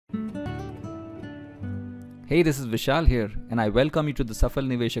Hey, this is Vishal here, and I welcome you to the Safal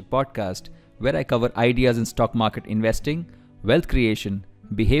Niveshak podcast, where I cover ideas in stock market investing, wealth creation,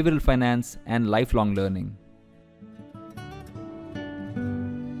 behavioral finance, and lifelong learning.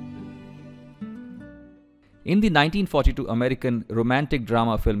 In the 1942 American romantic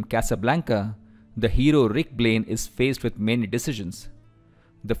drama film Casablanca, the hero Rick Blaine is faced with many decisions.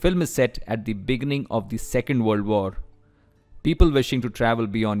 The film is set at the beginning of the Second World War. People wishing to travel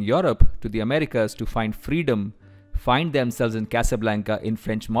beyond Europe to the Americas to find freedom find themselves in Casablanca in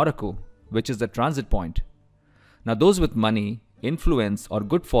French Morocco, which is the transit point. Now, those with money, influence, or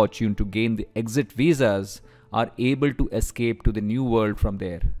good fortune to gain the exit visas are able to escape to the new world from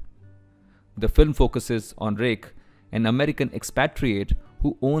there. The film focuses on Rick, an American expatriate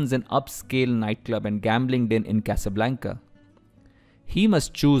who owns an upscale nightclub and gambling den in Casablanca. He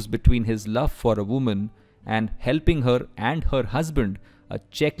must choose between his love for a woman and helping her and her husband, a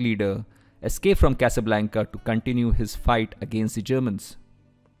Czech leader, escape from Casablanca to continue his fight against the Germans.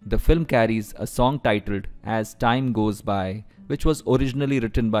 The film carries a song titled As Time Goes By, which was originally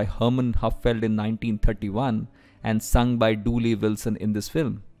written by Herman Hufeld in 1931 and sung by Dooley Wilson in this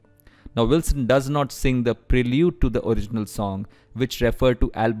film. Now, Wilson does not sing the prelude to the original song, which referred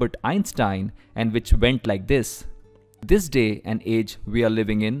to Albert Einstein and which went like this: "This day and age we are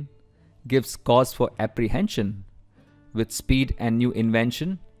living in gives cause for apprehension, with speed and new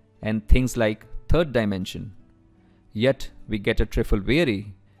invention and things like third dimension. Yet we get a trifle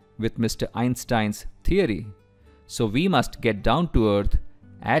weary with Mr. Einstein's theory, so we must get down to earth,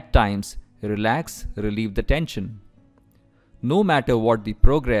 at times relax, relieve the tension. No matter what the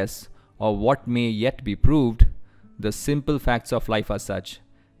progress or what may yet be proved, the simple facts of life are such,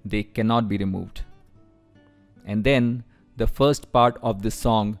 they cannot be removed." And then the first part of this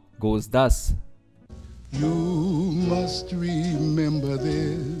song goes thus: "You must remember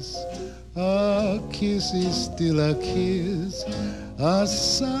this, a kiss is still a kiss, a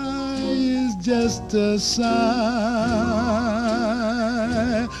sigh is just a sigh.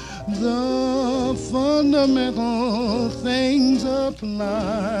 The fundamental things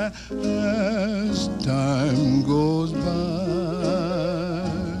apply as time goes by.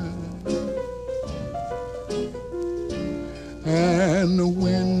 And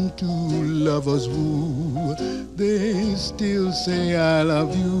when two lovers woo, they still say I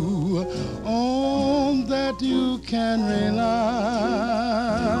love you, on that you can rely.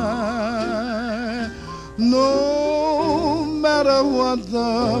 No matter what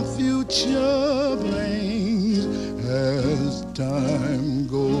the future brings as time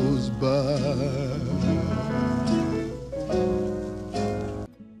goes by."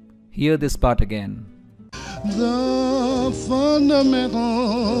 Hear this part again. The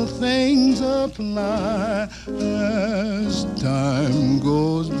fundamental things apply as time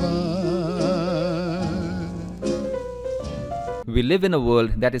goes by. We live in a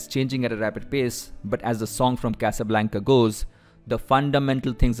world that is changing at a rapid pace, but as the song from Casablanca goes, the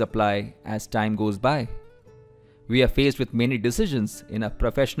fundamental things apply as time goes by. We are faced with many decisions in our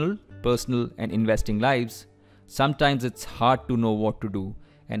professional, personal, and investing lives. Sometimes it's hard to know what to do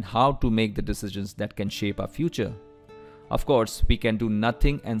and how to make the decisions that can shape our future. Of course, we can do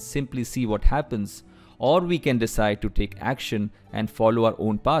nothing and simply see what happens, or we can decide to take action and follow our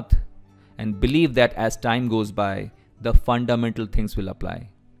own path and believe that as time goes by, the fundamental things will apply.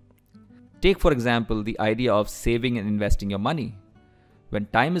 Take, for example, the idea of saving and investing your money. When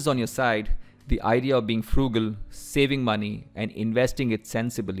time is on your side, the idea of being frugal, saving money, and investing it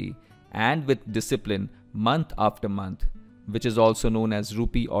sensibly and with discipline month after month, which is also known as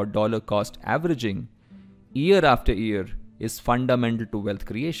rupee or dollar cost averaging, year after year, is fundamental to wealth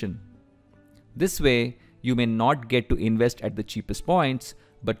creation. This way, you may not get to invest at the cheapest points,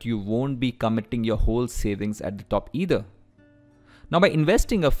 but you won't be committing your whole savings at the top either. Now, by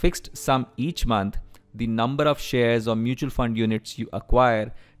investing a fixed sum each month, the number of shares or mutual fund units you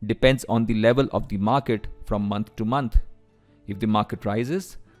acquire depends on the level of the market from month to month. If the market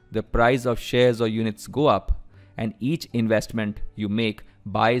rises, the price of shares or units go up, and each investment you make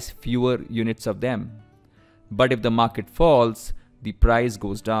buys fewer units of them. But if the market falls, the price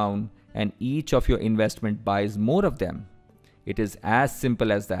goes down and each of your investment buys more of them. It is as simple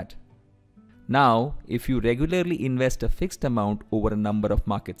as that. Now, if you regularly invest a fixed amount over a number of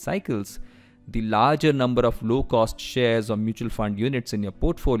market cycles, the larger number of low-cost shares or mutual fund units in your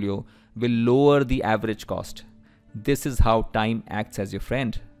portfolio will lower the average cost. This is how time acts as your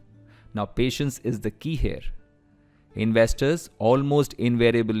friend. Now, patience is the key here. Investors almost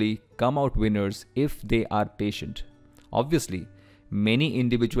invariably come out winners if they are patient. Obviously, many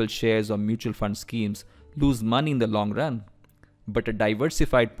individual shares or mutual fund schemes lose money in the long run. but a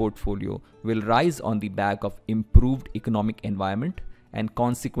diversified portfolio will rise on the back of improved economic environment and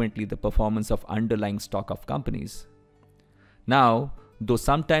consequently the performance of underlying stock of companies. Now, though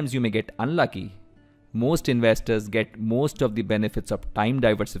sometimes you may get unlucky, most investors get most of the benefits of time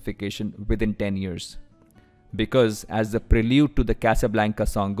diversification within 10 years. Because as the prelude to the Casablanca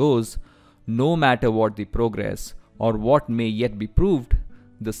song goes, no matter what the progress or what may yet be proved,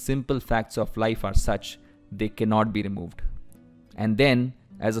 the simple facts of life are such they cannot be removed. And then,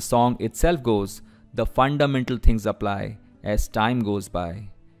 as the song itself goes, the fundamental things apply as time goes by.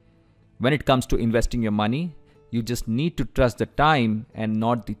 When it comes to investing your money, you just need to trust the time and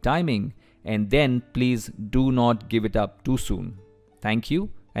not the timing, and then please do not give it up too soon. Thank you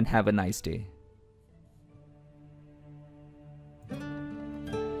and have a nice day.